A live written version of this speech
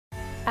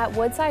At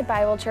Woodside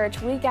Bible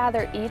Church, we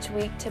gather each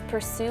week to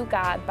pursue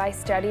God by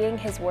studying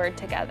His Word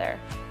together.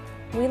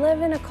 We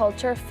live in a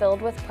culture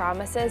filled with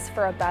promises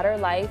for a better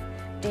life,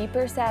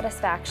 deeper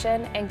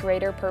satisfaction, and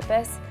greater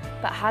purpose,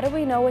 but how do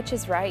we know which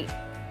is right?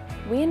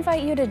 We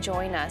invite you to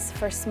join us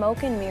for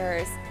Smoke and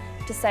Mirrors,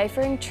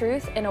 deciphering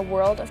truth in a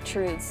world of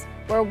truths,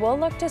 where we'll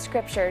look to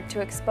Scripture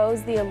to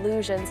expose the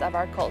illusions of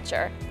our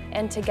culture,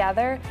 and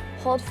together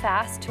hold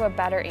fast to a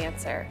better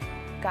answer,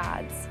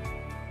 God's.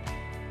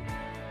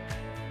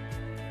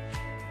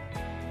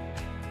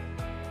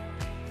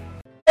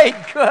 Hey,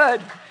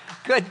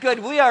 good.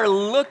 We are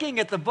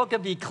looking at the book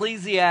of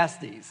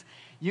Ecclesiastes.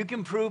 You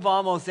can prove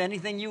almost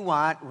anything you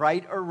want,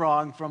 right or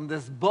wrong, from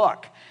this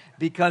book,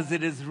 because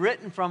it is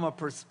written from a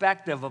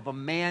perspective of a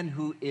man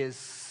who is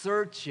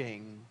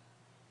searching,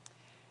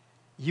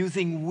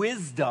 using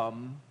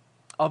wisdom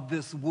of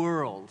this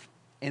world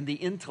and the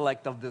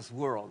intellect of this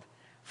world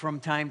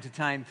from time to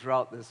time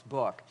throughout this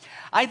book.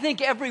 I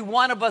think every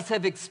one of us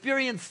have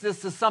experienced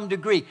this to some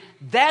degree.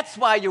 That's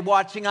why you're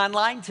watching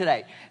online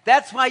today.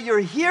 That's why you're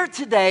here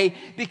today,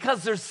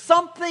 because there's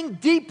something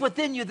deep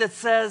within you that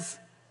says,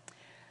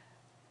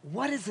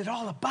 what is it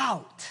all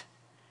about?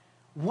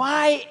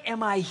 Why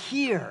am I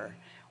here?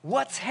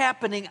 What's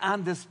happening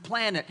on this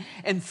planet?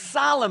 And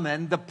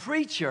Solomon, the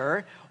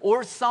preacher,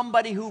 or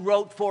somebody who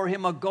wrote for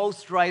him, a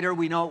ghostwriter,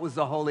 we know it was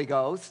the Holy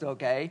Ghost,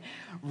 okay,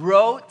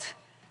 wrote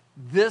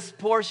this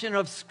portion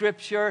of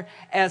Scripture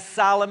as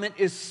Solomon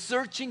is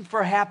searching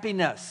for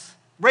happiness.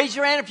 Raise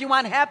your hand if you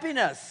want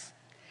happiness.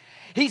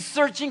 He's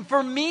searching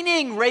for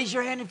meaning. Raise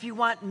your hand if you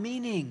want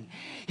meaning.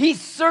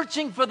 He's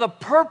searching for the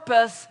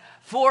purpose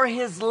for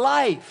his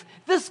life.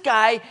 This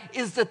guy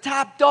is the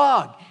top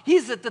dog.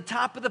 He's at the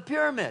top of the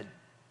pyramid.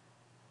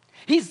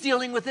 He's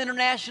dealing with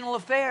international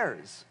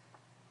affairs.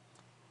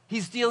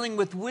 He's dealing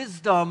with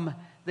wisdom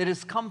that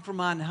has come from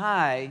on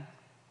high.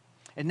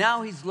 And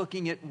now he's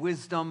looking at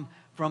wisdom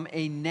from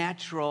a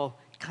natural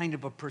kind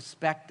of a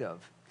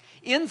perspective.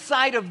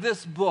 Inside of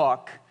this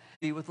book,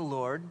 be with the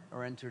Lord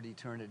or entered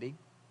eternity.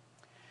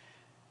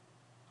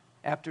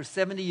 After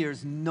 70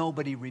 years,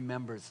 nobody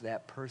remembers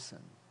that person.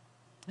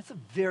 That's a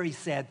very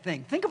sad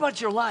thing. Think about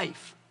your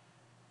life.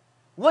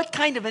 What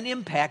kind of an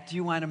impact do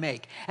you want to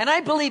make? And I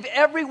believe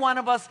every one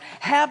of us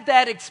have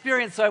that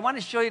experience. So I want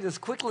to show you this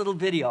quick little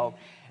video.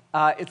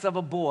 It's of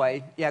a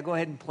boy. Yeah, go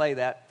ahead and play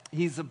that.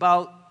 He's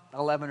about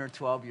 11 or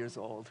 12 years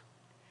old.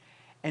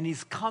 And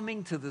he's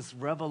coming to this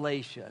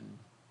revelation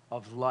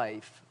of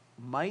life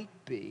might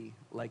be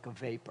like a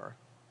vapor.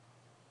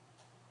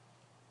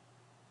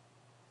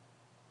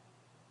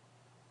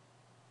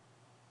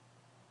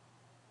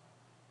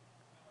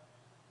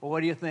 Well,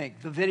 what do you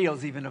think? The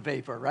video's even a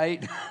vapor,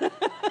 right?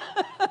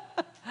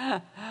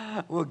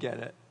 We'll get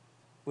it.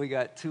 We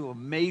got two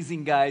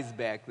amazing guys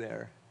back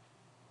there.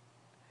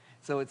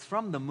 So it's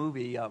from the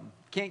movie,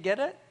 can't get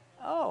it?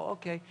 Oh,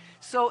 okay.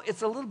 So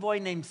it's a little boy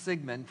named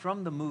Sigmund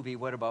from the movie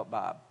What About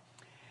Bob?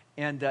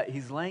 And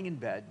he's laying in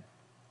bed,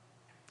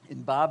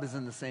 and Bob is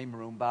in the same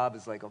room. Bob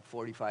is like a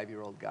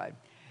 45-year-old guy.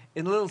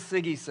 And little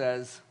Siggy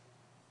says,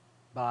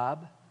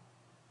 Bob,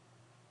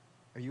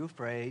 are you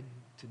afraid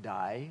to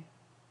die?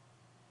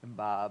 And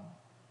Bob,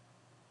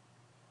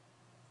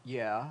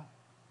 yeah.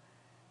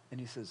 And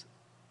he says,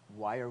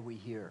 why are we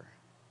here?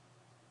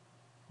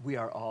 We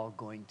are all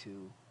going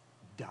to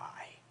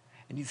die.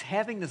 And he's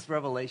having this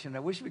revelation.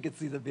 I wish we could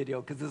see the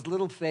video because his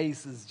little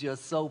face is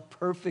just so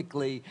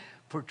perfectly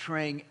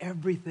portraying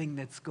everything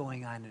that's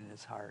going on in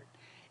his heart.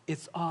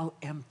 It's all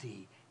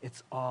empty.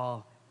 It's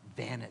all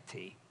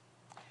vanity.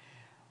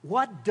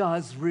 What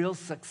does real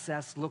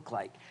success look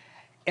like?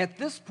 At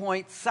this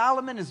point,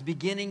 Solomon is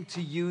beginning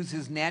to use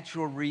his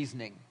natural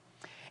reasoning.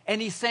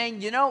 And he's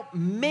saying,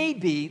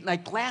 maybe,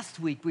 like last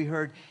week we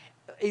heard,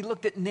 he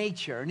looked at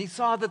nature and he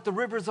saw that the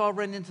rivers all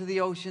run into the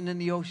ocean and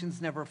the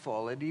ocean's never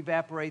full. It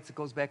evaporates, it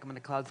goes back up in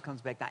the clouds,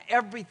 comes back down.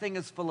 Everything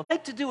is full of. What I'd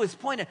like to do is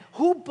point out,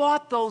 who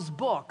bought those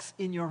books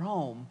in your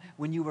home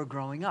when you were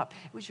growing up?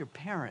 It was your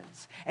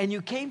parents. And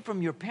you came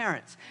from your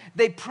parents.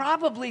 They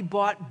probably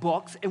bought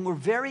books and were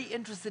very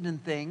interested in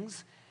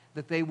things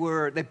that they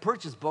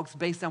purchased books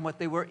based on what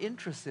they were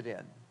interested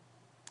in.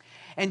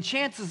 And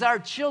chances are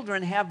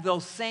children have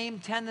those same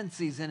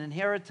tendencies and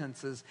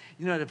inheritances,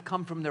 that have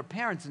come from their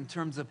parents in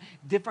terms of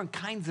different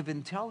kinds of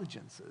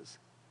intelligences.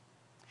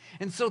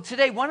 And so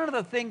today, one of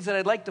the things that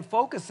I'd like to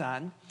focus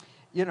on,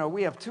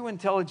 we have two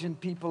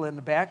intelligent people in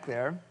the back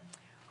there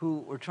who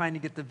were trying to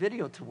get the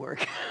video to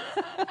work.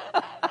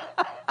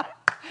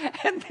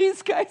 And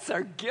these guys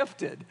are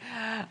gifted.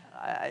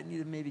 I need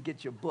to maybe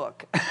get you a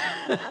book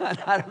on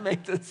how to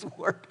make this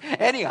work.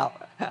 Anyhow,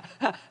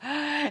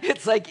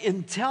 it's like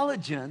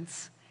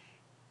intelligence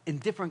in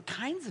different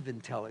kinds of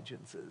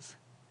intelligences.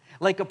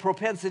 Like a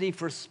propensity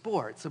for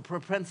sports, a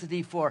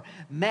propensity for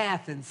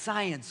math and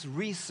science,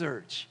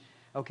 research,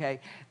 okay?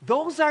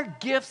 Those are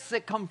gifts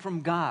that come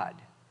from God.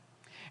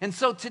 And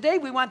so today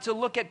we want to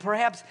look at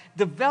perhaps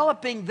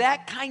developing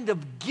that kind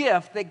of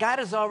gift that God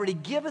has already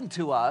given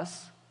to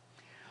us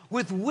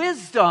with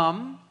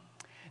wisdom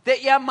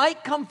that, yeah,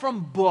 might come from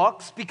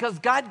books because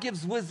God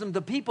gives wisdom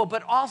to people,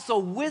 but also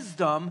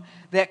wisdom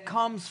that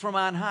comes from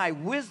on high,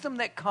 wisdom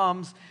that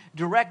comes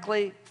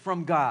directly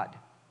from God.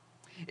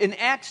 In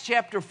Acts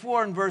chapter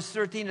 4 and verse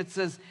 13, it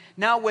says,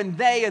 now when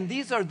they, and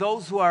these are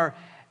those who are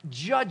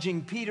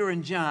judging Peter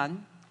and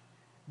John,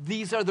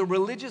 these are the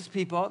religious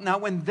people. Now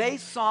when they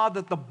saw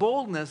that the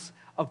boldness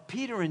of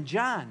Peter and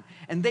John,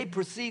 and they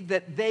perceived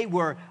that they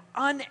were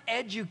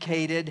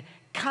uneducated,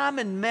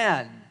 common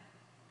men,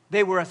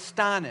 they were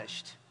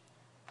astonished.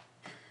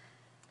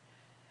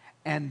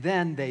 And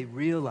then they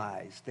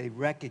recognized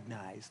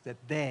that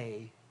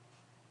they,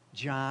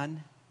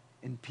 John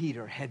and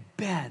Peter, had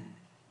been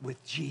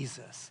with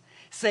Jesus.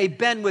 Say,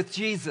 been with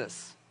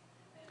Jesus.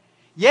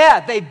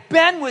 Yeah, they've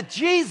been with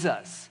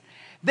Jesus.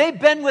 They've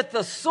been with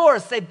the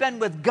source. They've been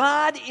with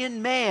God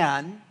in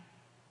man.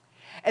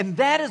 And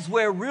that is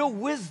where real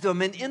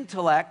wisdom and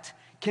intellect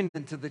can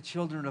be to the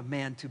children of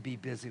man to be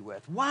busy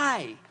with.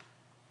 Why?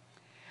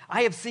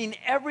 I have seen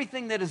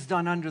everything that is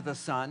done under the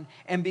sun,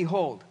 and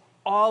behold,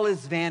 all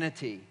is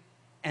vanity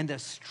and a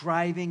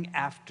striving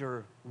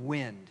after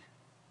wind.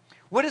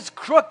 What is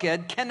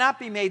crooked cannot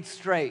be made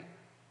straight.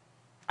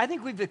 I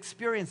think we've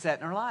experienced that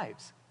in our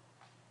lives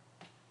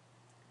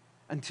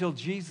until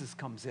Jesus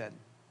comes in.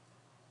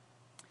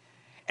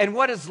 And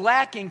what is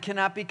lacking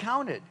cannot be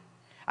counted.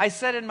 I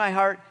said in my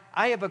heart,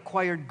 I have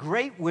acquired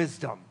great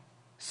wisdom,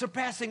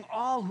 surpassing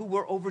all who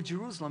were over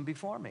Jerusalem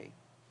before me.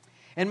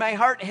 And my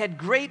heart had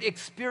great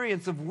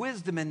experience of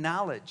wisdom and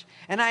knowledge.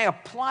 And I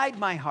applied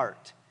my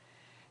heart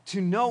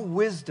to know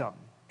wisdom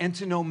and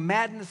to know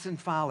madness and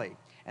folly.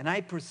 And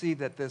I perceive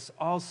that this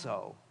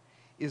also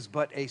is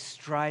but a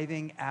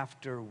striving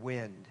after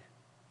wind.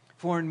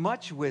 For in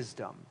much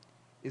wisdom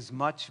is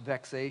much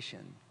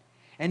vexation.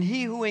 And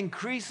he who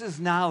increases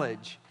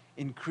knowledge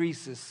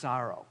increases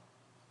sorrow.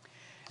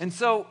 And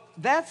so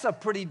that's a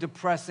pretty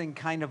depressing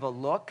kind of a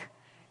look.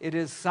 It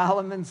is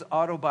Solomon's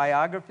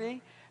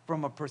autobiography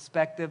from a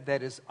perspective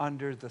that is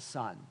under the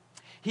sun.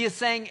 He is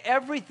saying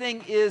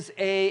everything is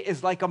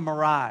like a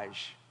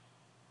mirage.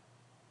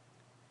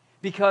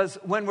 Because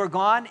when we're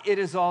gone, it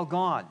is all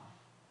gone.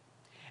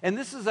 And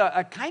this is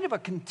a kind of a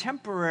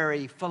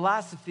contemporary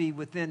philosophy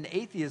within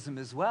atheism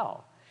as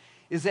well,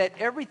 is that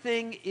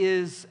everything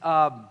is,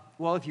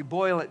 well, if you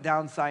boil it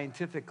down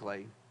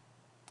scientifically,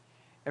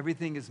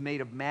 everything is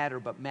made of matter,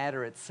 but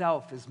matter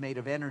itself is made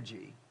of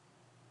energy.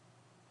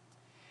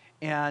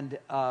 And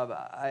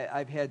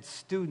I've had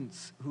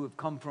students who have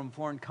come from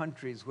foreign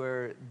countries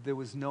where there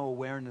was no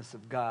awareness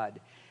of God.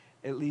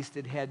 At least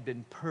it had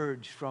been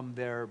purged from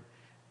their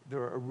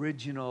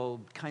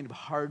original kind of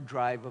hard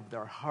drive of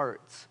their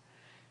hearts,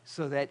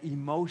 so that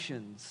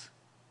emotions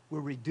were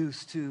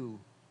reduced to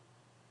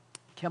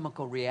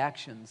chemical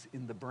reactions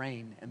in the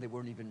brain, and they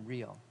weren't even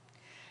real.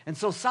 And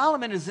so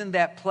Solomon is in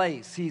that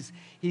place.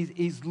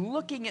 He's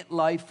looking at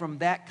life from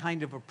that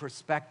kind of a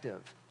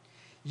perspective,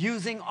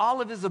 using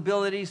all of his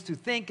abilities to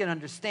think and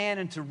understand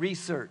and to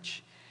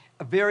research,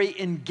 a very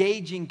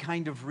engaging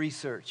kind of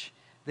research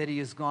that he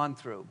has gone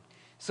through.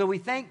 So we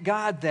thank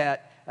God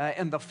that,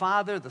 and the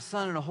Father, the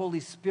Son, and the Holy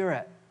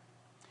Spirit,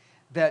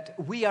 that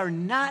we are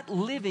not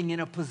living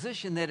in a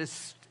position that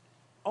is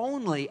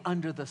only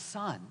under the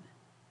sun.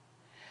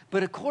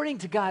 But according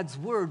to God's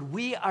word,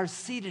 we are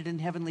seated in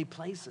heavenly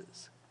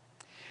places.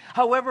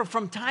 However,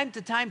 from time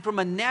to time, from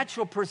a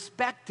natural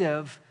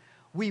perspective,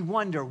 we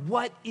wonder,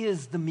 what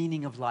is the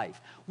meaning of life?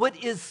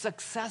 What is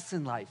success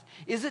in life?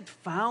 Is it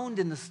found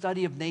in the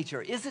study of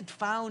nature? Is it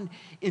found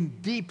in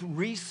deep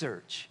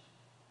research?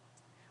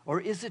 Or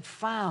is it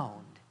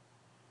found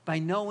by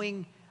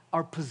knowing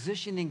our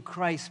position in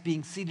Christ,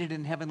 being seated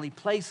in heavenly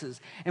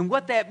places? And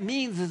what that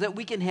means is that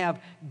we can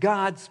have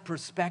God's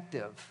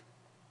perspective.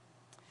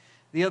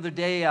 The other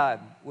day, I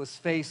was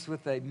faced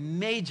with a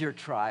major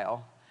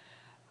trial.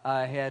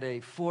 I had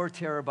a 4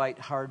 terabyte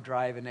hard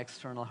drive, an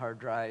external hard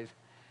drive,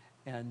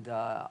 and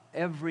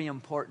every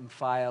important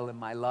file in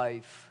my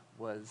life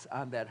was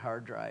on that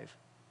hard drive.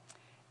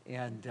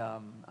 And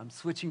I'm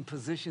switching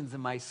positions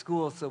in my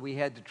school, so we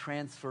had to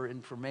transfer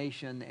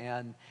information,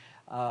 and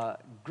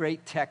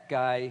great tech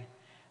guy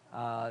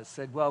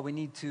said, well, we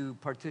need to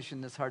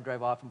partition this hard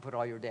drive off and put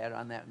all your data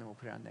on that, and then we'll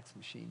put it on the next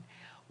machine.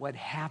 What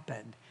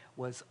happened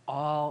was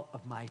all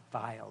of my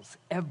files,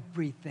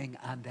 everything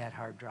on that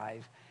hard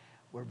drive,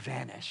 were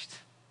vanished,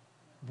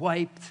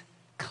 wiped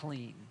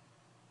clean.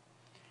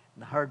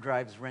 And the hard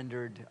drive's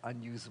rendered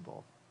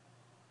unusable.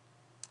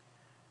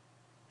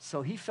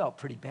 So he felt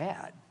pretty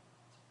bad.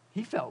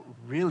 He felt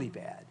really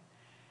bad.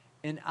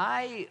 And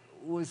I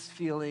was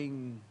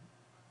feeling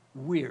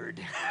weird.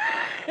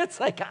 It's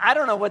like, I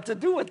don't know what to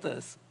do with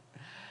this.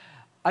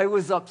 I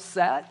was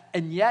upset,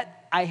 and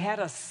yet I had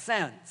a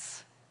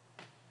sense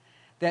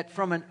that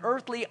from an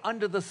earthly,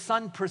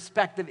 under-the-sun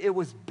perspective, it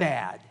was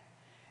bad.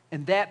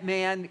 And that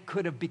man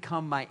could have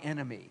become my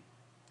enemy.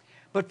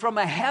 But from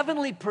a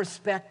heavenly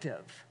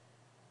perspective,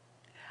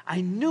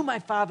 I knew my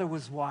Father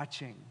was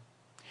watching.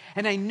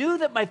 And I knew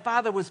that my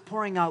Father was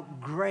pouring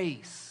out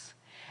grace.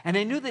 And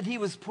I knew that he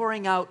was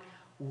pouring out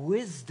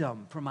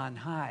wisdom from on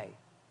high.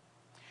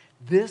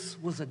 This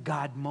was a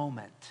God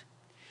moment.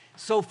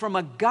 So from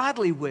a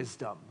godly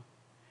wisdom,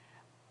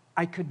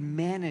 I could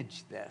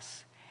manage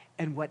this.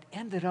 And what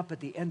ended up at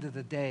the end of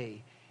the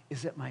day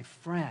is that my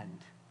friend,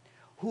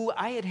 who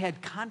I had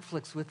had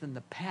conflicts with in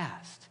the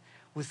past,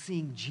 was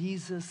seeing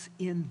Jesus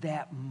in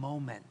that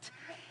moment.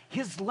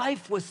 His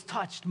life was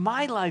touched.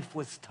 My life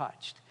was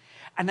touched.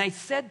 And I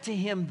said to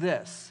him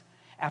this,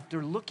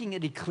 after looking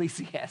at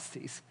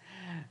Ecclesiastes,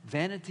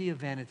 vanity of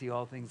vanity,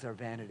 all things are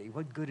vanity.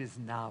 What good is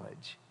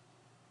knowledge?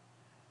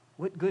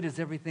 What good is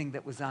everything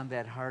that was on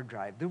that hard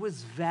drive? There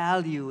was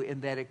value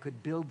in that it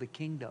could build the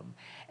kingdom.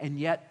 And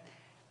yet,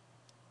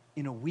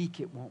 in a week,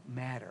 it won't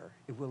matter.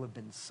 It will have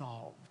been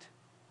solved.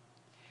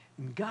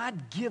 And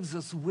God gives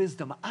us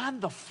wisdom on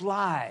the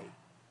fly.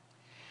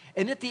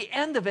 And at the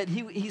end of it,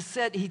 he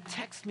said, he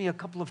texted me a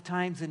couple of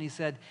times and he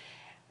said,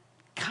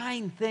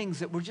 kind things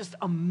that were just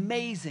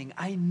amazing.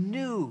 I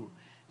knew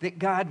that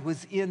God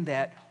was in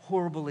that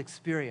horrible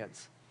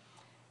experience.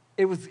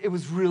 It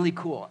was really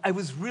cool. I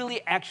was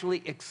really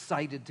actually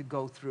excited to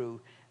go through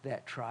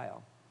that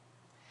trial.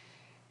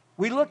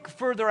 We look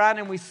further on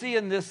and we see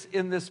in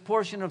this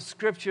portion of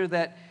Scripture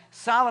that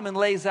Solomon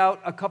lays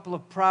out a couple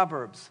of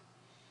proverbs.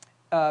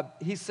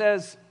 He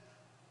says,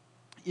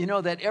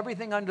 that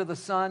everything under the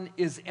sun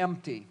is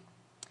empty.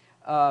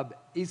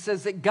 He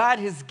says that God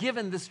has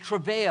given this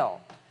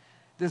travail,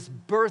 this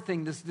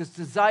birthing, this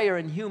desire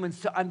in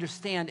humans to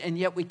understand, and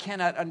yet we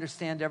cannot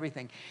understand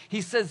everything.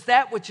 He says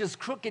that which is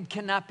crooked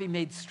cannot be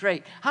made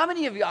straight. How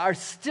many of you are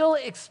still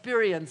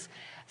experience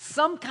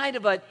some kind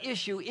of an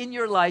issue in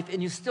your life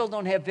and you still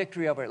don't have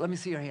victory over it? Let me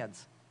see your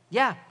hands.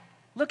 Yeah,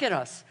 look at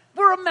us.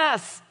 We're a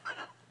mess.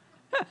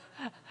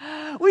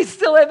 We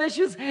still have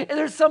issues, and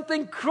there's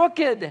something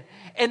crooked,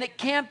 and it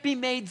can't be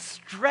made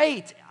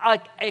straight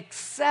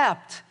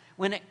except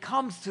when it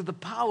comes to the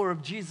power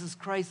of Jesus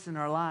Christ in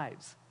our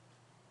lives.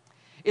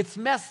 It's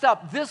messed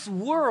up. This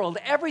world,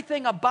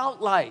 everything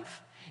about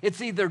life,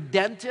 it's either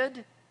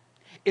dented,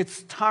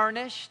 it's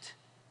tarnished,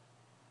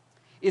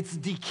 it's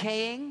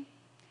decaying,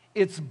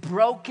 it's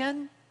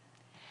broken,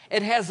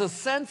 it has a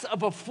sense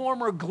of a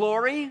former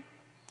glory,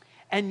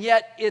 and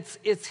yet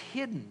it's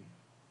hidden.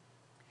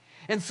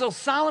 And so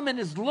Solomon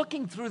is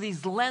looking through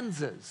these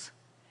lenses,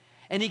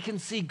 and he can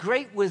see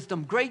great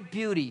wisdom, great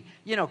beauty.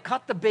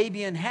 Cut the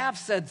baby in half,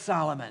 said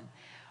Solomon.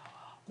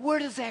 Where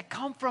does that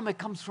come from? It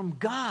comes from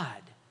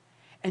God.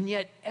 And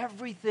yet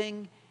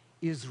everything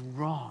is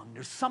wrong.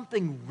 There's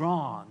something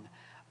wrong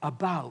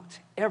about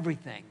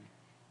everything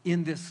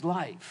in this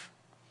life.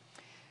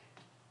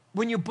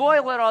 When you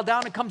boil it all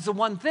down, it comes to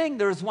one thing.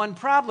 There's one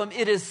problem.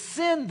 It is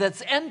sin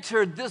that's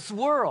entered this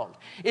world.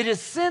 It is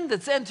sin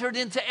that's entered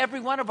into every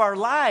one of our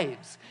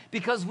lives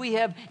because we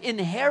have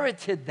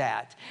inherited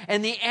that.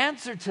 And the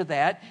answer to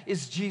that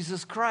is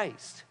Jesus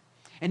Christ.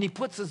 And he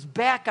puts us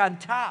back on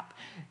top.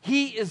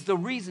 He is the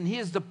reason. He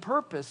is the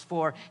purpose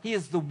for, he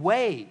is the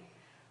way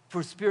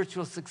for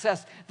spiritual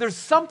success. There's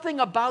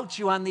something about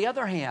you, on the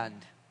other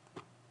hand,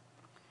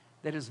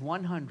 that is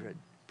 100%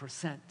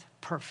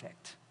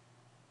 perfect.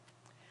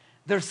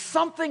 There's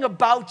something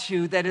about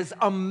you that is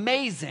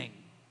amazing,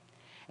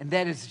 and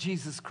that is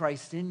Jesus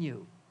Christ in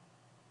you.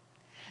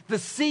 The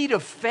seed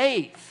of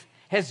faith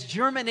has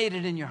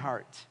germinated in your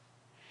heart,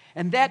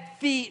 and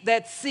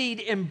that seed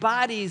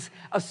embodies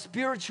a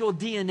spiritual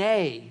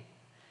DNA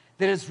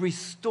that is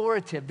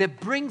restorative, that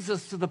brings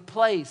us to the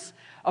place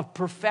of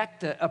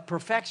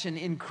perfection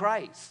in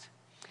Christ.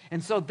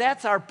 And so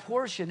that's our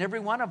portion, every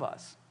one of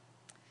us.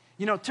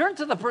 Turn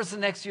to the person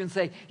next to you and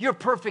say, you're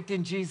perfect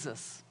in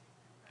Jesus.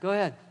 Go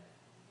ahead.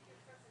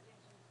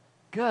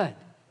 Good.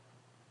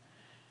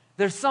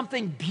 There's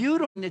something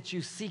beautiful that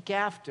you seek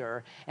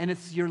after, and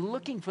you're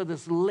looking for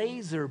this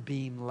laser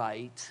beam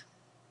light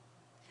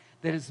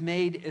that is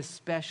made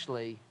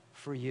especially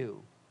for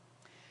you.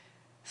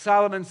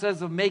 Solomon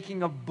says, of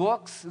making of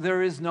books,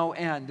 there is no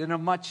end, and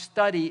of much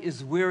study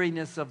is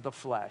weariness of the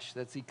flesh.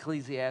 That's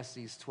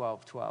Ecclesiastes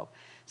 12:12.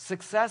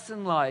 Success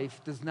in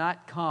life does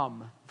not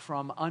come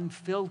from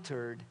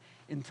unfiltered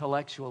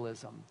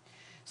intellectualism.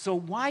 So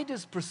why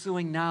does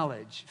pursuing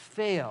knowledge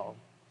fail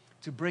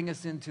to bring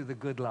us into the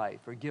good life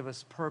or give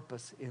us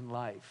purpose in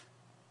life?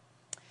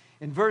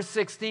 In verse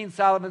 16,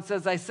 Solomon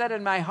says, I said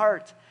in my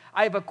heart,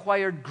 I have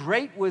acquired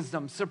great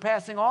wisdom,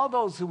 surpassing all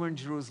those who were in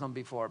Jerusalem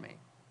before me.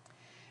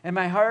 And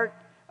my heart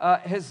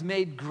has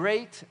had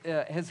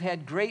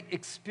great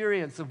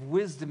experience of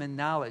wisdom and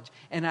knowledge.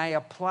 And I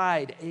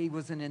applied, it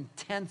was an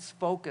intense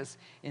focus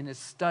in his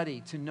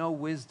study to know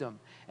wisdom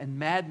and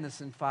madness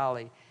and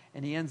folly.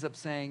 And he ends up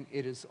saying,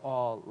 it is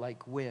all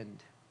like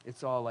wind.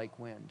 It's all like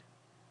wind.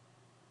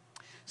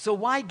 So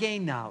why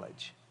gain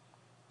knowledge?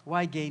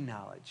 Why gain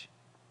knowledge?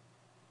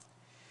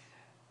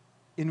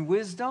 In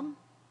wisdom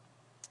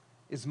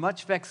is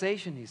much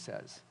vexation, he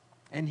says,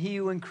 and he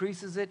who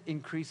increases it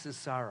increases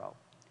sorrow.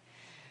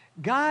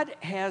 God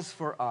has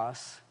for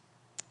us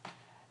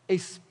a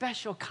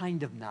special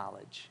kind of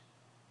knowledge,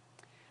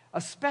 a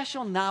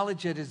special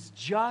knowledge that is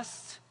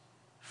just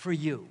for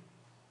you.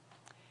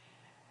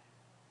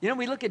 You know,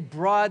 we look at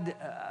broad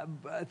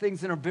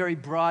things in a very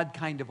broad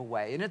kind of a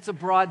way. And it's a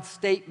broad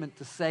statement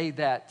to say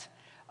that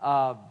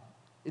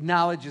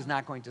knowledge is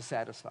not going to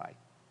satisfy.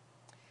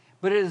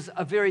 But it is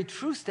a very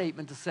true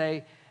statement to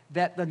say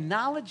that the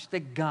knowledge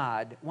that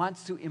God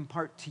wants to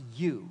impart to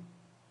you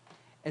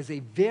as a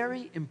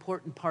very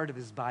important part of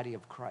his body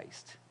of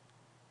Christ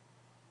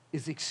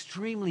is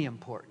extremely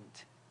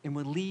important and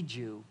will lead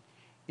you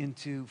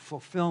into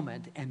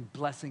fulfillment and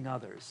blessing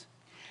others.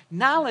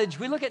 Knowledge,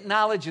 we look at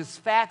knowledge as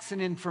facts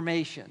and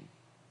information.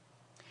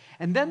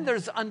 And then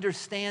there's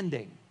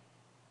understanding.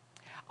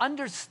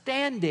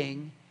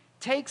 Understanding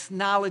takes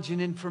knowledge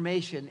and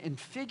information and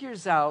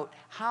figures out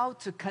how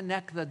to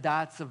connect the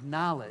dots of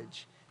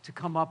knowledge to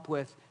come up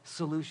with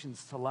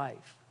solutions to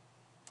life.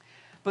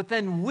 But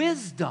then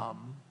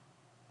wisdom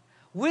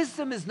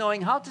is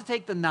knowing how to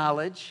take the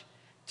knowledge,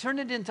 turn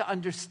it into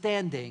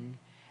understanding,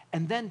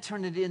 and then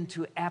turn it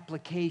into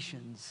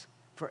applications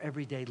for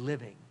everyday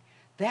living.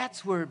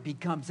 That's where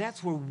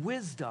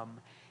wisdom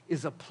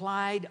is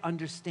applied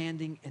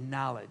understanding and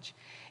knowledge.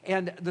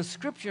 And the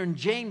scripture in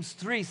James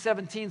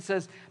 3:17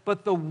 says,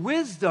 but the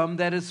wisdom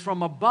that is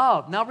from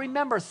above. Now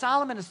remember,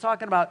 Solomon is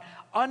talking about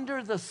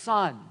under the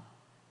sun.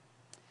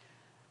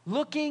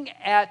 Looking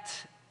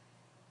at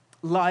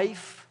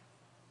life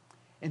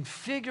and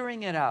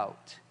figuring it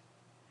out.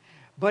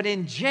 But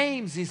in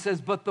James, he says,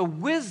 but the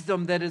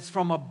wisdom that is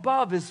from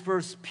above is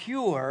first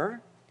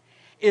pure,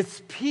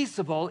 it's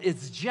peaceable,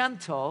 it's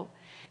gentle,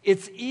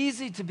 it's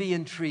easy to be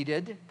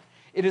entreated,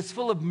 it is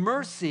full of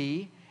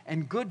mercy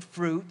and good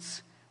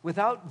fruits,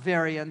 without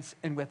variance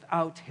and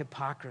without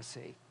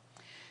hypocrisy.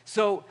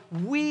 So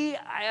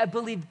I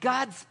believe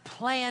God's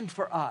plan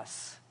for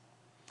us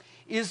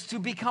is to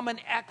become an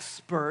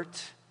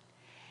expert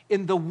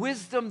in the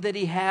wisdom that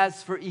he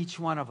has for each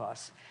one of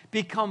us.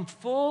 Become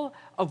full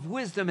of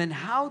wisdom in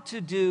how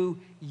to do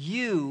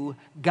you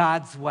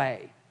God's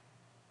way.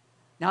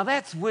 Now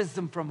that's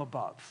wisdom from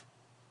above.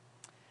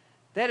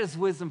 That is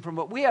wisdom from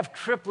above. We have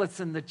triplets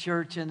in the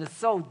church, and it's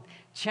so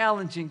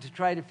challenging to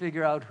try to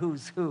figure out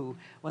who's who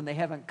when they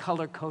haven't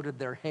color-coded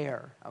their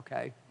hair,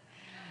 okay?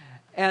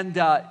 And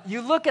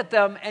you look at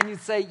them and you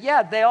say,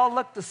 yeah, they all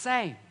look the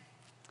same.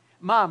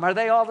 Mom, are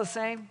they all the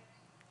same?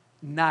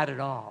 Not at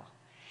all.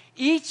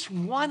 Each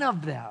one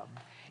of them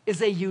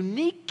is a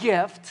unique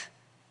gift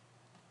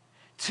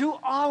to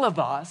all of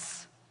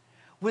us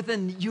with a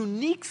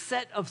unique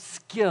set of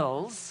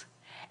skills,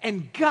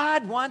 and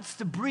God wants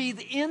to breathe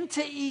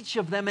into each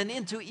of them and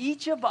into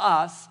each of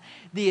us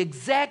the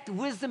exact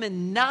wisdom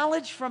and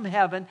knowledge from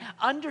heaven,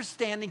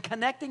 understanding,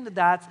 connecting the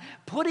dots,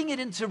 putting it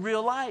into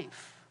real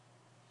life.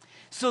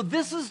 So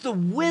this is the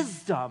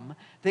wisdom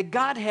that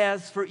God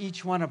has for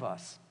each one of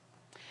us.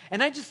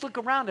 And I just look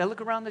around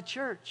the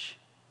church,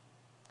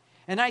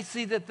 and I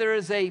see that there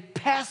is a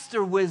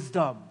pastor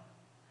wisdom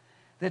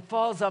that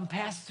falls on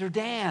Pastor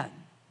Dan.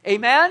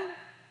 Amen?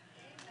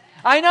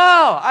 I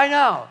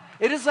know.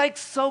 It is like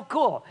so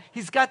cool.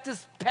 He's got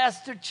this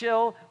Pastor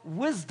Chill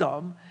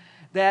wisdom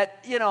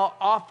that,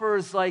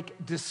 offers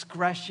like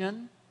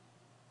discretion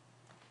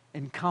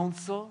and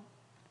counsel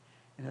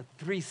in a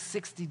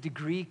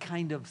 360-degree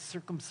kind of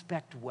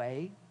circumspect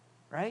way,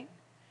 right?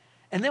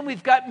 And then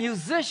we've got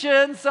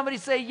musicians. Somebody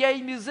say,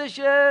 yay,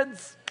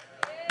 musicians.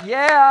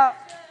 Yeah.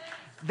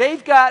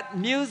 They've got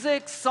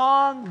music,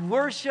 song,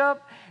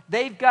 worship.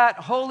 They've got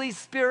Holy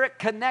Spirit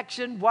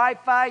connection,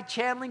 Wi-Fi,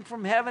 channeling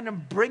from heaven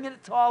and bringing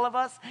it to all of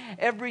us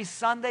every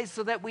Sunday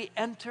so that we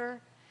enter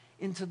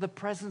into the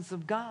presence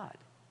of God.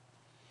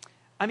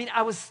 I mean,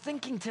 I was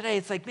thinking today,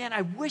 it's like, man,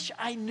 I wish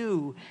I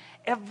knew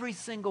every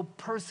single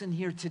person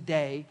here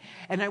today,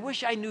 and I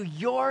wish I knew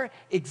your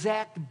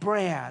exact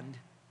brand,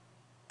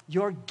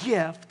 your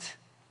gift,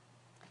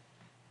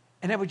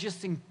 and I would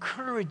just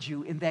encourage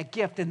you in that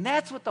gift. And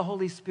that's what the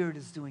Holy Spirit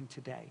is doing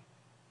today.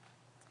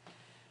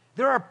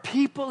 There are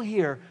people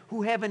here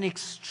who have an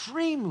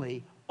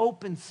extremely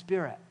open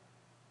spirit.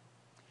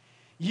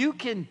 You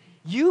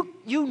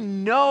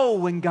know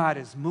when God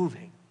is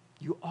moving.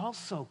 You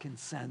also can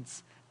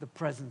sense the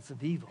presence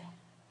of evil.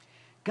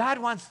 God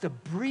wants to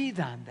breathe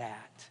on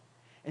that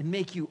and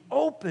make you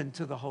open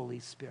to the Holy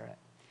Spirit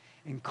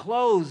and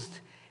closed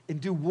and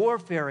do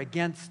warfare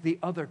against the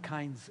other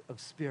kinds of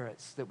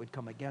spirits that would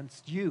come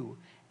against you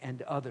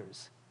and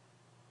others.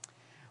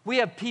 We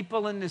have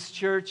people in this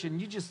church, and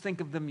you just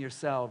think of them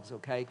yourselves,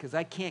 okay? Because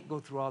I can't go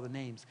through all the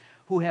names,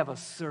 who have a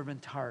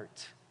servant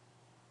heart.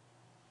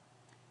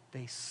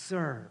 They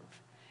serve.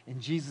 And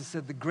Jesus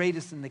said the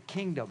greatest in the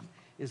kingdom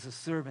is a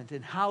servant,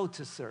 and how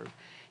to serve.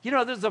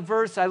 There's a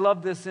verse, I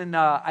love this, in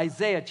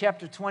Isaiah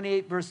chapter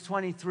 28, verse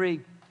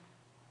 23.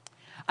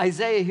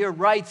 Isaiah here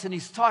writes, and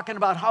he's talking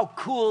about how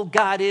cool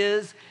God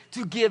is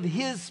to give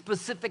his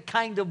specific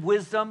kind of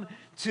wisdom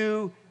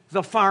to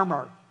the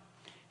farmer.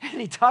 And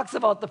he talks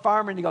about the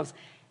farmer, and he goes,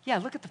 yeah,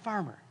 look at the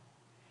farmer.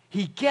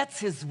 He gets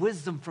his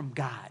wisdom from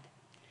God.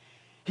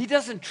 He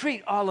doesn't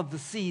treat all of the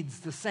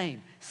seeds the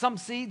same. Some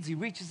seeds, he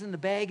reaches in the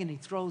bag and he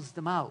throws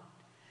them out.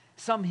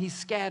 Some he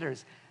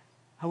scatters.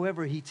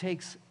 However, he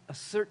takes a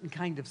certain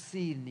kind of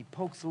seed and he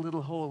pokes a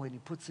little hole and he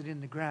puts it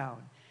in the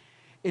ground.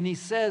 And he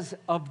says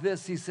of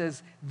this, he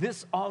says,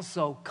 this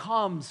also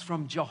comes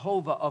from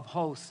Jehovah of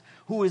hosts,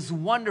 who is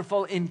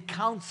wonderful in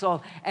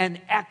counsel and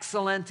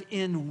excellent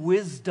in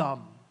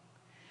wisdom.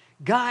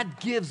 God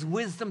gives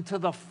wisdom to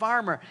the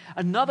farmer.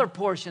 Another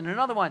portion,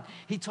 another one,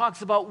 he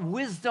talks about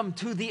wisdom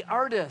to the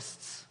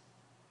artists.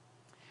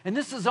 And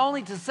this is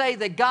only to say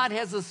that God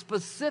has a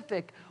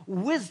specific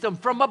wisdom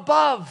from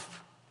above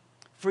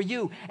for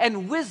you,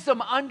 and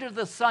wisdom under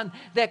the sun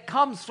that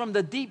comes from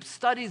the deep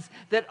studies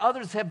that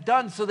others have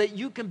done so that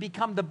you can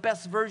become the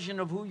best version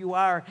of who you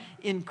are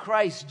in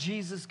Christ.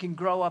 Jesus can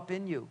grow up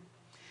in you.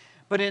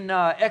 But in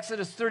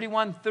Exodus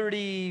 31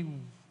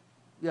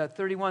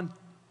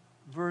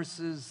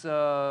 verses,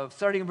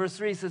 starting in verse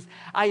 3, he says,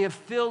 I have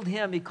filled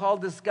him, he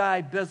called this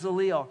guy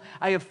Bezaleel,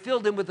 I have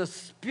filled him with the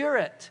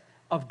Spirit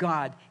of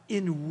God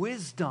in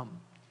wisdom,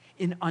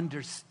 in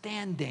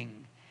understanding,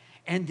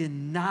 and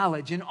in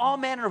knowledge, in all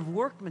manner of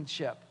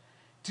workmanship,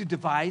 to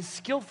devise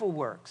skillful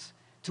works,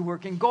 to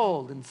work in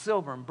gold and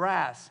silver and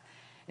brass,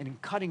 and in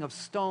cutting of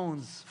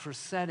stones for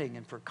setting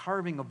and for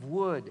carving of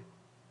wood.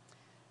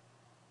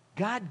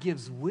 God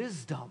gives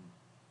wisdom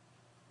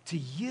to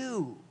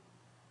you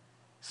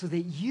so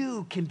that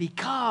you can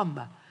become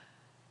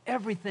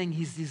everything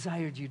he's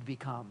desired you to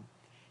become.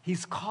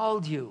 He's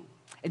called you,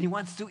 and he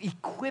wants to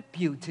equip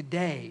you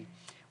today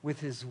with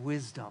his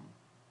wisdom.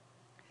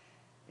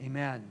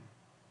 Amen.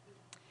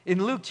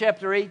 In Luke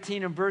chapter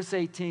 18 and verse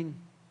 18,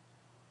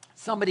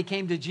 somebody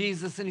came to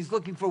Jesus and he's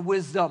looking for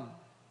wisdom.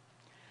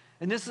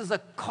 And this is a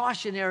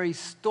cautionary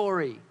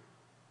story. And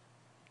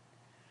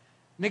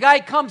the guy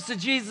comes to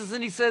Jesus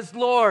and he says,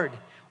 Lord,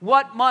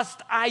 what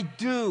must I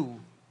do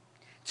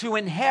to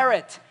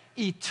inherit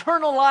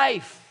eternal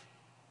life?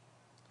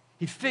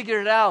 He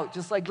figured it out,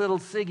 just like little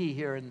Siggy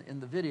here in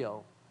the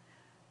video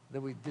that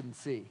we didn't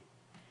see.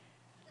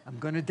 I'm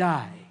going to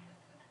die.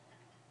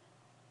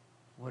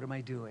 What am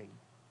I doing?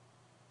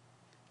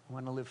 I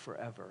want to live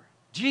forever.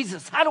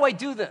 Jesus, how do I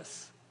do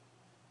this?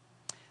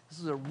 This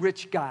is a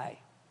rich guy.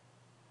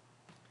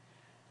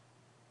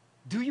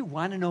 Do you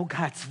want to know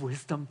God's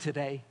wisdom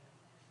today?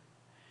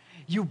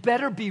 You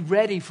better be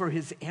ready for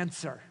his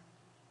answer,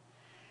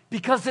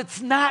 because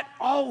it's not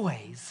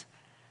always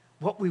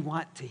what we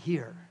want to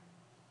hear.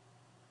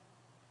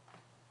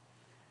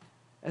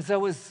 As I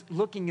was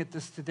looking at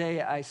this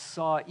today, I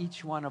saw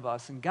each one of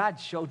us, and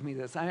God showed me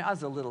this. I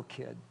was a little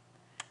kid.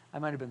 I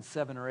might have been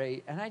 7 or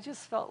 8, and I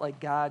just felt like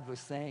God was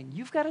saying,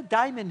 you've got a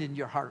diamond in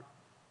your heart.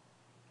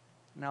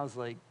 And I was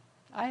like,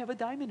 I have a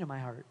diamond in my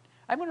heart.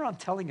 I went around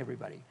telling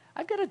everybody,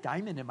 I've got a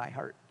diamond in my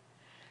heart.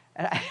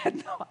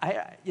 And I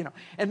had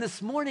and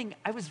this morning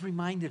I was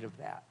reminded of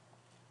that.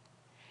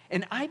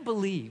 And I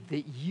believe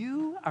that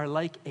you are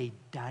like a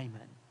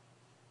diamond.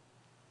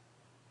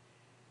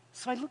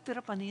 So I looked it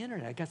up on the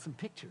internet. I got some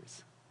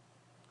pictures,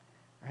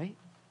 right?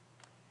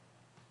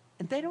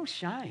 And they don't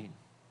shine.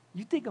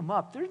 You dig them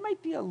up, there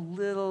might be a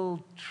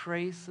little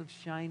trace of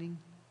shining,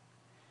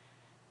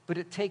 but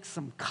it takes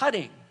some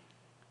cutting.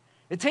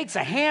 It takes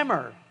a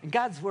hammer, and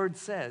God's word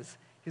says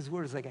his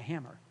word is like a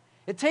hammer.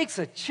 It takes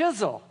a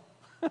chisel.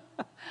 I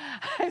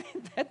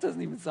mean, that doesn't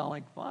even sound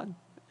like fun.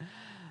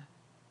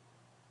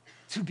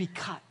 To be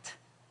cut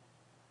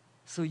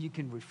so you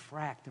can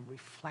refract and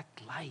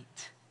reflect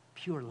light,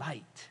 pure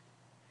light.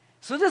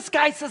 So this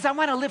guy says, I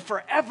want to live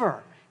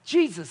forever.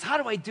 Jesus, how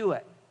do I do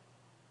it?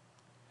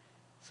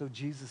 So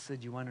Jesus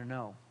said, you want to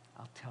know?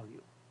 I'll tell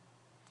you.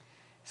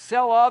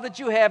 Sell all that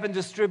you have and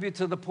distribute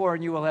to the poor,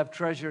 and you will have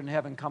treasure in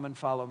heaven. Come and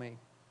follow me.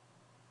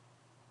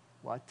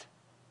 What?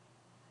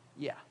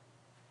 Yeah.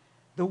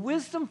 The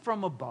wisdom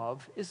from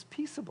above is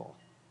peaceable.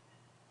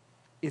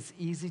 It's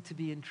easy to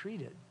be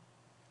entreated.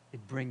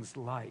 It brings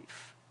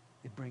life.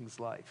 It brings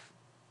life.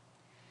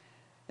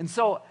 And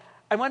so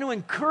I want to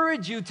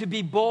encourage you to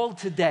be bold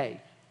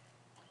today.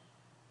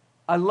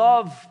 I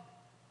love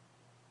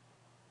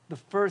the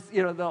first,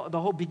 the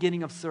whole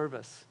beginning of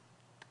service.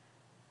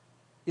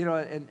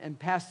 And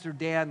Pastor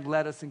Dan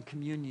led us in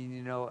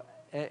communion,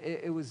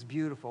 it was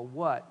beautiful.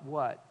 What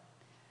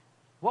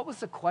was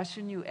the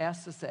question you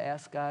asked us to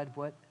ask God?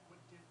 What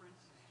difference?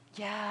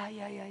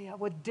 Yeah.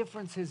 What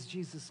difference has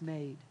Jesus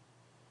made?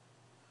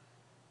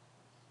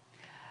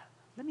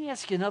 Let me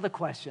ask you another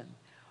question.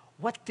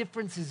 What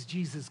difference is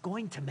Jesus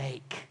going to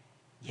make?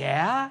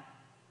 Yeah?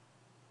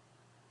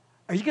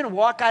 Are you going to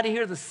walk out of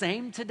here the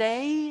same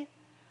today?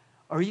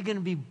 Or are you going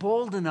to be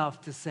bold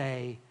enough to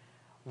say,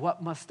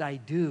 what must I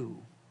do?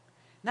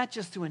 Not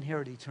just to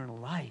inherit eternal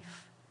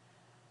life,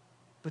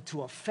 but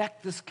to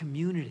affect this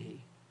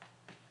community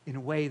in a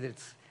way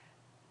that's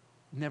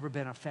never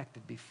been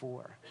affected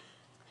before.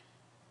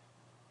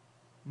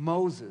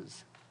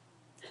 Moses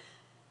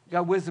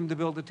got wisdom to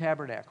build a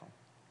tabernacle.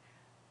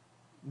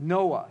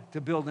 Noah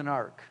to build an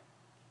ark.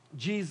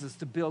 Jesus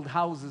to build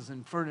houses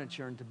and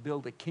furniture and to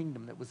build a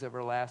kingdom that was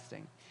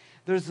everlasting.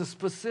 There's a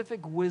specific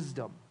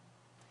wisdom.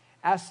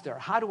 Esther,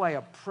 how do I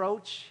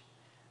approach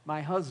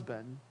my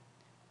husband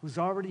who's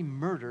already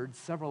murdered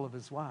several of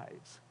his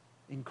wives?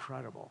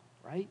 Incredible,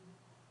 right?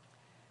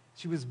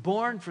 She was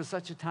born for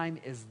such a time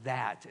as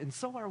that. And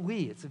so are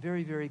we. It's a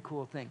very, very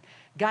cool thing.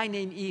 Guy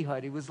named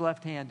Ehud, he was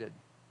left-handed,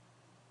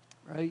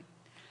 right?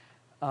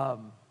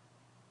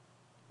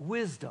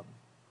 Wisdom.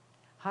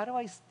 How do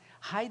I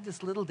hide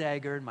this little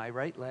dagger in my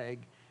right leg,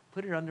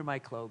 put it under my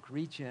cloak,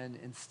 reach in,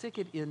 and stick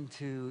it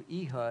into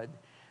Ehud,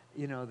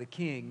 the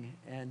king,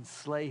 and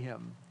slay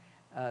him?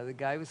 The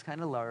guy was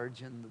kind of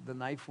large, and the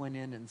knife went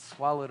in and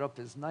swallowed up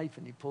his knife,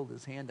 and he pulled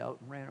his hand out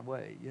and ran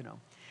away,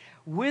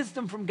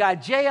 Wisdom from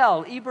God.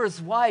 Jael,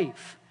 Eber's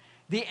wife.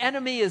 The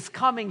enemy is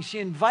coming. She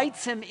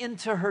invites him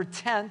into her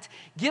tent,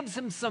 gives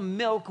him some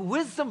milk,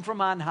 wisdom from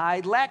on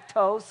high,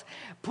 lactose,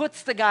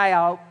 puts the guy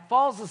out,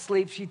 falls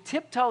asleep. She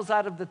tiptoes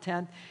out of the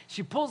tent.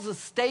 She pulls a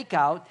stake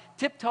out,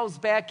 tiptoes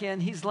back in.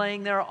 He's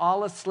laying there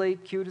all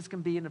asleep, cute as can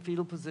be, in a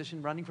fetal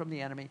position, running from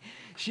the enemy.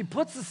 She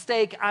puts the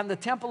stake on the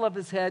temple of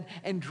his head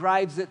and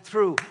drives it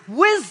through.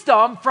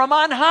 Wisdom from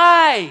on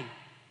high.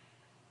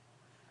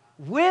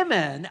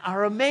 Women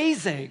are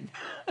amazing.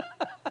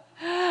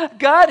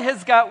 God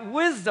has got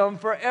wisdom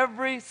for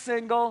every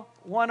single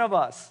one of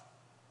us.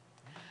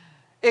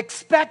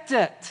 Expect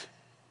it.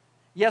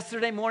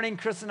 Yesterday morning,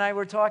 Chris and I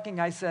were talking.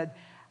 I said,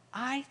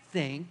 I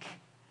think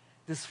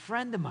this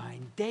friend of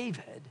mine,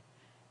 David,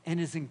 and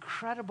his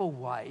incredible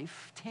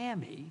wife,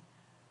 Tammy,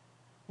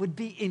 would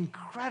be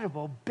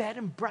incredible bed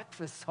and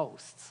breakfast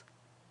hosts.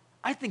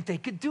 I think they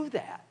could do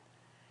that.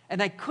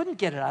 And I couldn't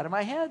get it out of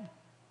my head.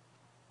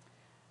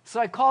 So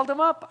I called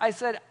him up. I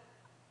said,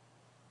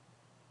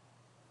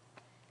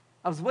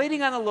 I was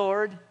waiting on the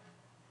Lord,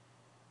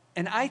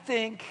 and I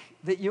think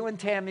that you and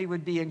Tammy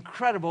would be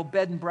incredible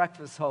bed and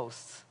breakfast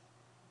hosts.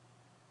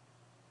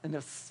 And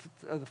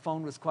the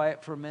phone was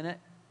quiet for a minute,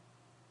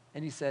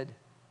 and he said,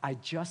 I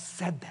just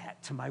said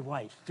that to my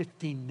wife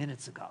 15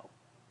 minutes ago.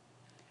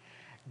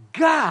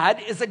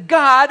 God is a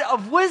God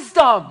of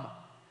wisdom.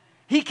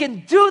 He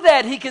can do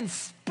that. He can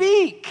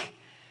speak.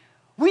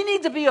 We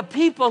need to be a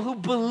people who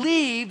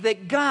believe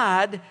that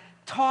God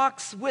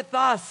talks with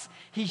us.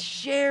 He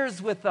shares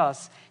with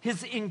us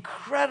his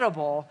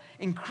incredible,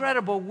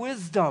 incredible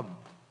wisdom.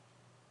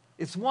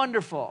 It's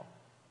wonderful.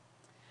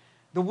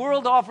 The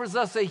world offers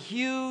us a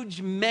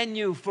huge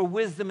menu for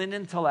wisdom and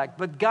intellect,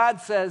 but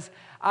God says,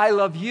 I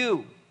love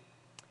you.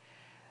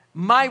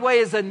 My way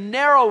is a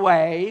narrow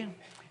way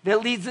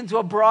that leads into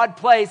a broad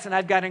place, and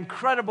I've got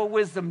incredible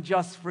wisdom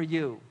just for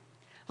you.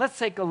 Let's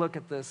take a look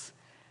at this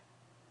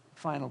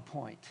final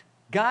point.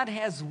 God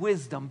has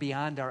wisdom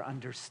beyond our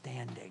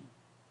understanding.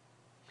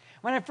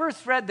 When I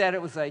first read that,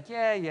 it was like,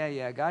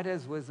 yeah, God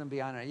has wisdom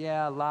beyond it.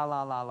 Yeah,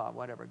 la,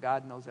 whatever.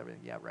 God knows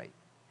everything. Yeah, right.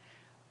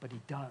 But he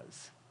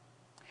does.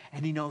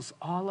 And he knows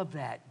all of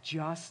that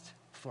just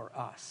for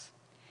us.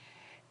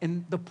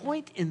 And the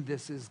point in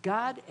this is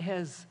God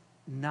has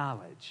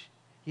knowledge.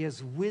 He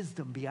has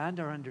wisdom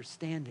beyond our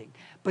understanding.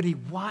 But he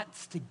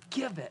wants to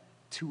give it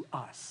to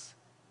us.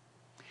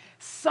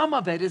 Some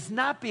of it is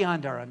not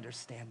beyond our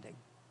understanding.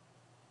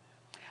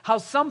 How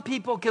some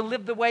people can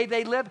live the way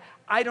they live,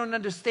 I don't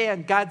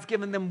understand. God's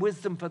given them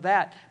wisdom for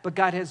that, but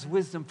God has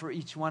wisdom for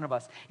each one of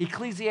us.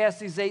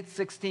 Ecclesiastes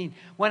 8:16,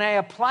 when I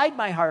applied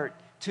my heart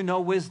to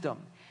know wisdom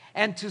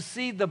and to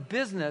see the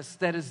business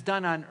that is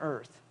done on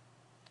earth,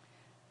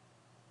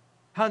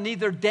 how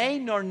neither day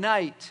nor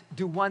night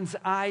do one's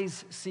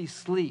eyes see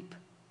sleep.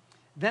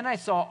 Then I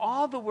saw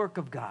all the work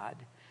of God,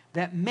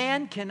 that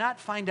man cannot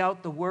find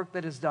out the work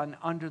that is done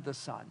under the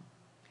sun.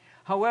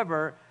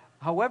 However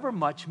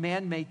much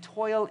man may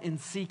toil in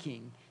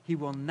seeking, he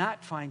will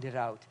not find it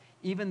out.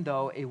 Even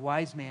though a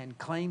wise man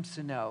claims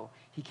to know,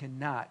 he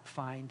cannot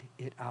find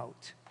it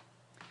out.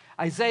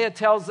 Isaiah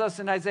tells us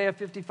in Isaiah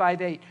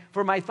 55:8,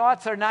 for my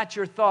thoughts are not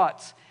your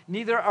thoughts,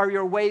 neither are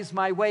your ways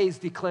my ways,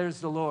 declares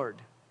the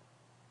Lord.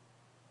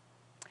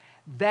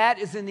 That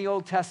is in the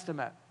Old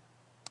Testament,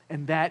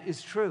 and that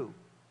is true.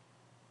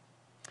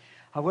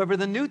 However,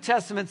 the New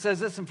Testament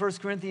says this in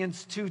 1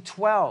 Corinthians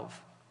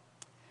 2:12.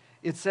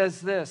 It says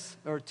this,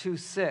 or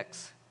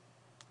 2:6.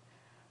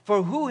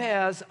 For who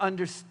has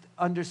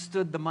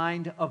understood the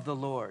mind of the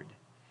Lord,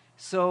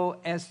 so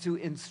as to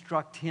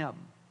instruct him?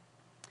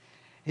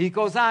 He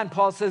goes on,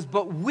 Paul says,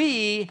 but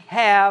we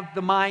have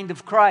the mind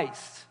of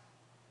Christ.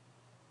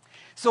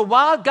 So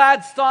while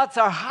God's thoughts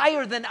are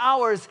higher than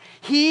ours,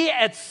 he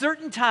at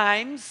certain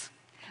times,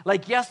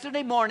 like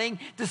yesterday morning,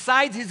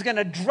 decides he's going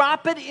to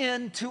drop it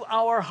into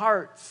our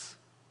hearts.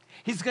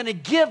 He's going to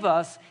give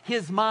us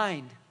his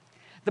mind.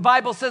 The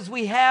Bible says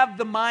we have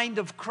the mind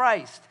of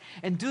Christ.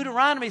 And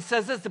Deuteronomy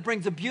says this, it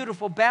brings a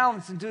beautiful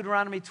balance in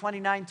Deuteronomy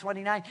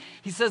 29:29.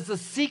 He says the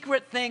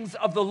secret things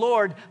of the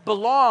Lord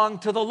belong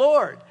to the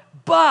Lord,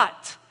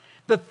 but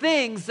the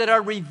things that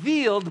are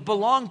revealed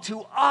belong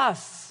to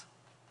us.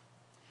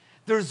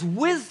 There's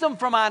wisdom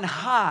from on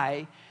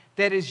high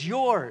that is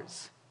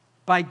yours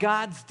by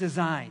God's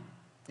design.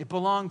 It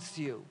belongs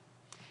to you.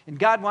 And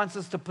God wants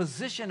us to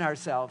position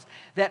ourselves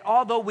that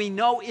although we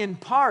know in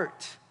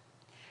part,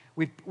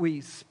 we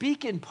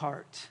speak in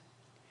part,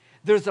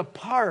 there's a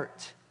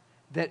part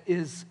that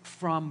is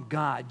from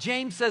God.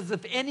 James says,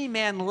 if any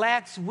man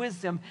lacks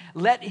wisdom,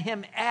 let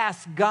him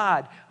ask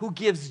God, who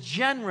gives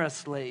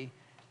generously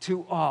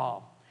to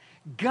all.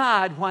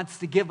 God wants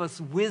to give us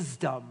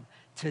wisdom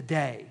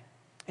today.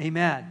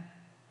 Amen.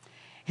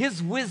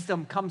 His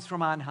wisdom comes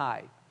from on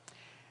high.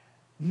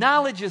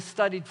 Knowledge is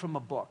studied from a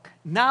book.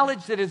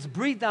 Knowledge that is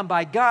breathed on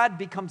by God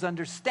becomes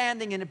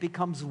understanding, and it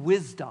becomes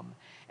wisdom,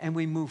 and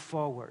we move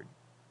forward.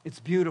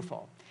 It's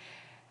beautiful.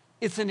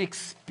 It's an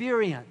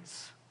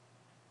experience.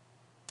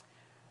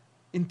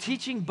 In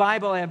teaching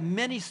Bible, I have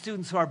many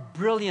students who are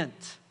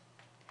brilliant,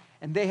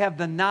 and they have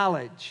the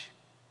knowledge.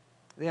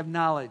 They have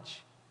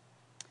knowledge.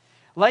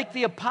 Like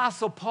the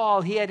Apostle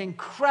Paul, he had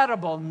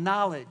incredible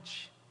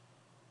knowledge.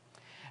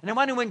 And I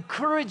want to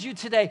encourage you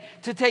today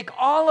to take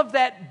all of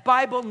that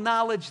Bible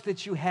knowledge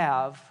that you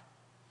have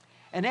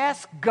and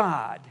ask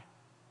God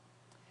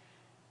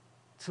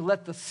to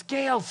let the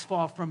scales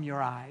fall from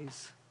your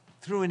eyes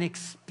through an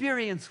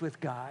experience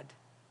with God.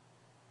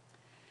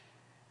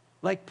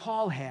 Like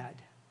Paul had,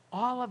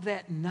 all of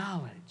that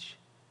knowledge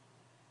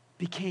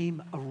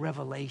became a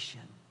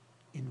revelation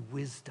in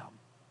wisdom.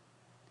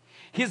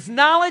 His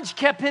knowledge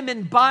kept him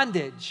in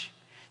bondage,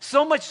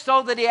 so much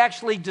so that he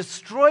actually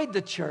destroyed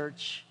the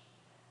church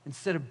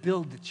instead of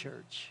build the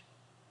church.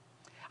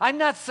 I'm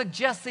not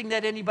suggesting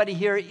that anybody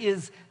here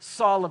is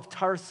Saul of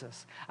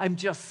Tarsus. I'm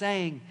just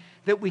saying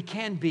that we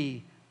can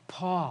be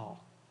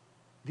Paul,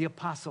 the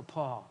Apostle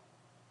Paul,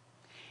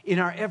 in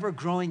our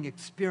ever-growing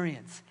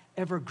experience,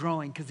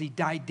 ever-growing, because he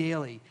died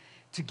daily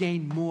to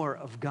gain more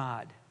of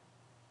God,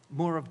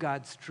 more of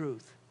God's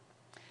truth.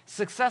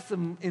 Success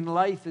in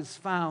life is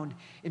found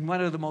in one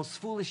of the most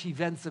foolish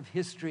events of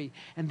history,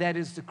 and that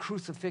is the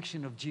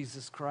crucifixion of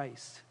Jesus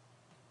Christ.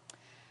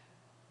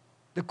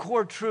 The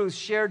core truths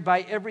shared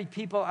by every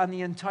people on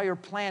the entire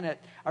planet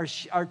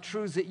are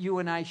truths that you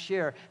and I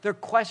share. They're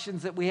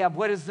questions that we have.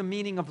 What is the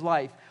meaning of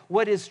life?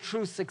 What is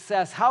true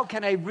success? How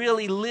can I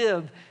really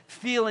live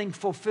feeling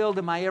fulfilled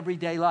in my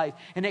everyday life?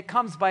 And it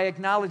comes by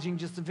acknowledging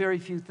just a very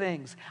few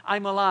things.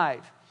 I'm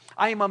alive.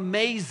 I am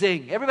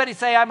amazing. Everybody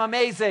say, I'm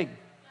amazing.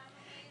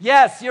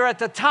 Yes, you're at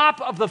the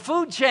top of the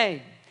food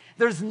chain.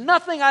 There's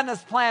nothing on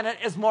this planet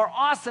as more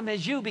awesome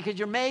as you, because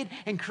you're made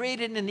and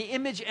created in the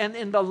image and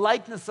in the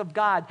likeness of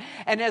God.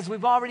 And as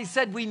we've already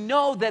said, we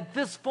know that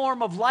this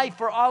form of life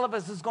for all of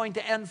us is going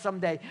to end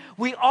someday.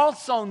 We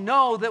also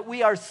know that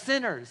we are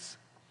sinners.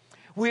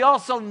 We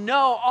also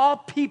know all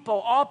people,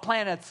 all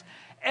planets,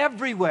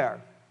 everywhere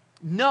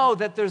know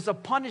that there's a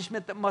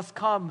punishment that must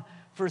come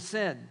for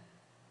sin.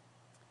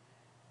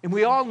 And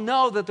we all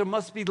know that there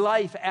must be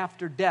life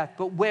after death,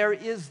 but where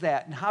is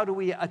that? And how do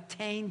we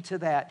attain to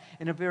that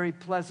in a very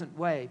pleasant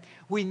way?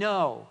 We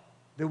know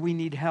that we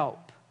need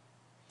help.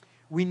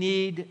 We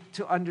need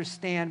to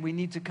understand, we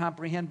need to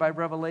comprehend by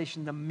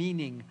revelation the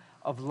meaning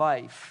of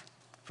life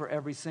for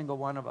every single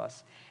one of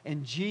us.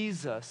 And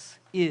Jesus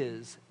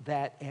is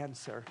that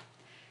answer.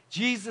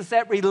 Jesus,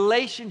 that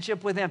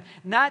relationship with him,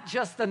 not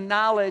just the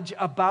knowledge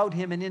about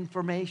him and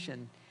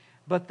information,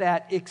 but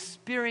that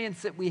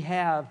experience that we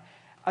have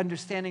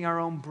understanding our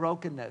own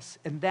brokenness,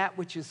 and that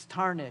which is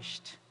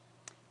tarnished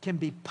can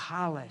be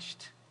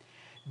polished.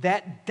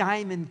 That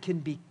diamond can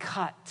be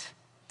cut.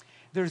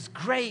 There's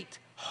great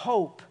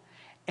hope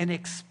and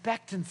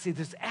expectancy.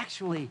 There's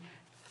actually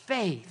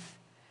faith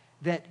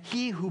that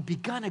he who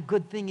begun a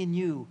good thing in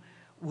you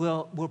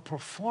will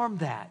perform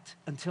that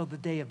until the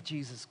day of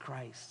Jesus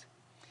Christ.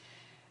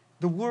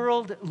 The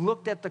world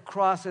looked at the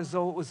cross as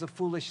though it was a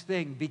foolish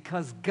thing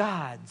because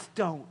gods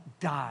don't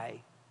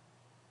die.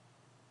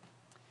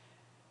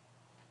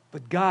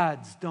 But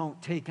gods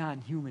don't take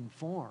on human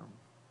form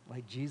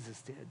like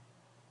Jesus did.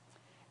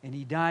 And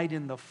he died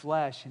in the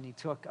flesh, and he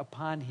took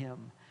upon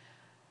him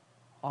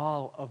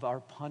all of our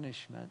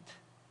punishment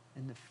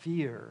and the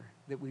fear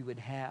that we would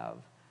have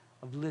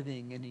of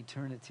living in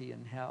eternity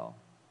in hell.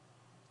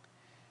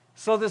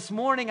 So this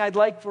morning, I'd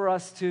like for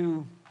us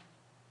to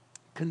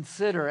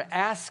consider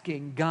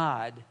asking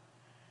God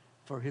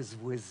for his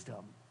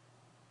wisdom.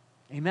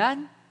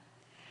 Amen?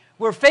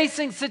 We're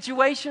facing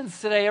situations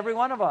today, every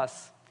one of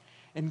us.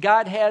 And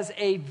God has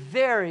a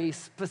very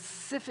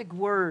specific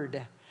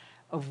word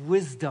of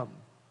wisdom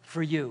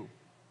for you.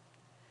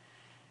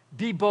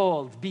 Be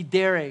bold, be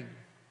daring.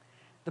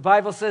 The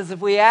Bible says if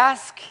we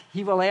ask,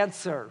 he will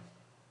answer.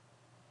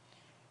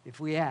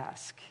 If we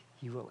ask,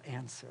 he will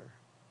answer.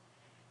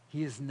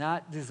 He has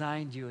not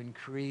designed you and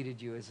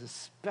created you as a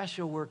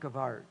special work of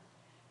art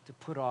to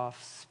put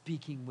off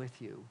speaking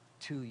with you,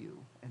 to you,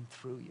 and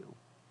through you.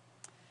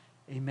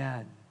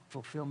 Amen.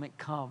 Fulfillment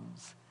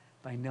comes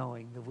by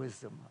knowing the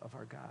wisdom of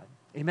our God.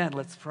 Amen.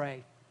 Let's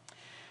pray.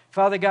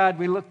 Father God,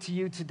 we look to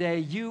you today.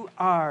 You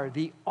are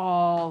the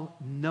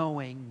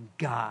all-knowing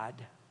God.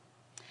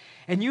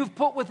 And you've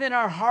put within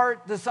our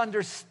heart this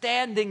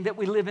understanding that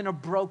we live in a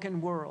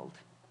broken world.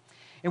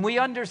 And we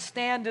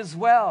understand as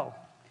well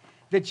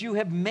that you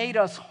have made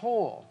us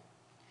whole.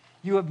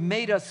 You have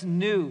made us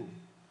new.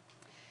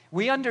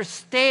 We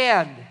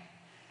understand,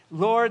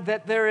 Lord,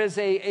 that there is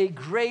a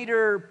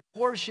greater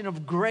portion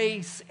of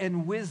grace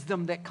and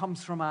wisdom that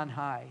comes from on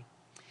high.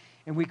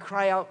 And we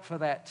cry out for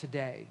that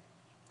today.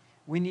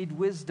 We need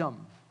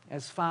wisdom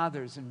as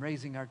fathers in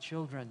raising our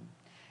children,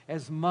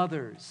 as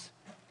mothers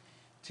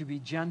to be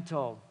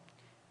gentle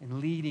in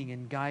leading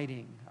and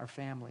guiding our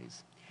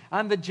families.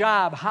 On the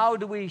job, how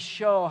do we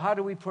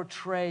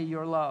portray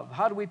your love?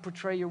 How do we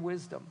portray your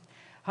wisdom?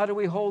 How do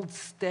we hold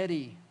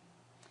steady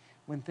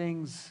when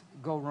things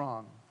go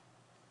wrong?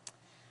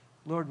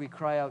 Lord, we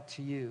cry out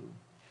to you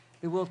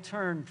that we'll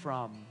turn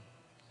from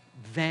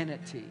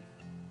vanity.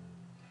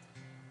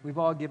 We've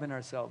all given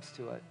ourselves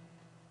to it.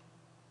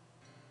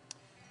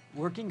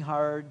 Working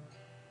hard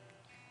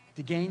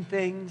to gain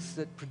things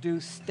that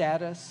produce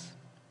status,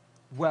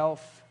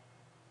 wealth,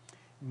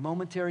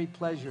 momentary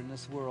pleasure in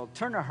this world.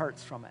 Turn our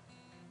hearts from it.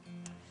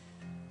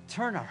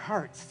 Turn our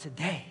hearts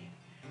today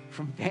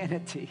from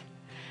vanity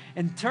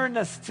and turn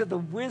us to the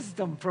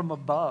wisdom from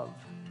above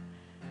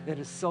that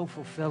is so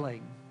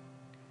fulfilling,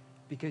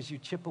 because you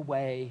chip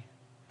away,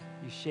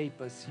 you shape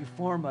us, you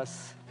form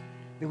us,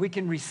 that we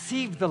can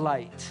receive the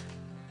light,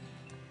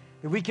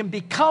 that we can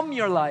become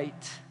your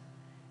light,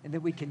 and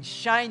that we can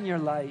shine your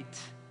light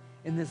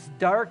in this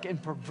dark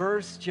and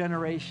perverse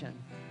generation.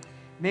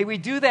 May we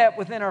do that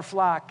within our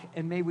flock,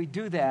 and may we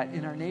do that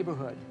in our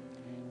neighborhood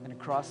and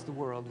across the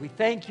world. We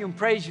thank you and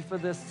praise you for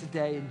this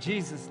today. In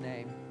Jesus'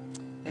 name,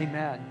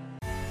 amen.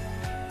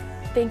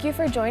 Thank you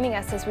for joining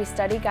us as we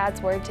study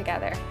God's Word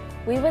together.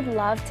 We would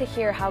love to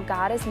hear how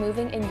God is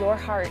moving in your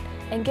heart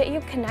and get you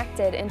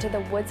connected into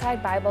the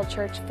Woodside Bible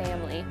Church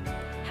family.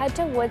 Head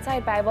to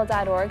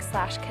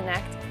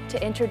woodsidebible.org/connect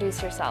to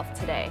introduce yourself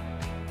today.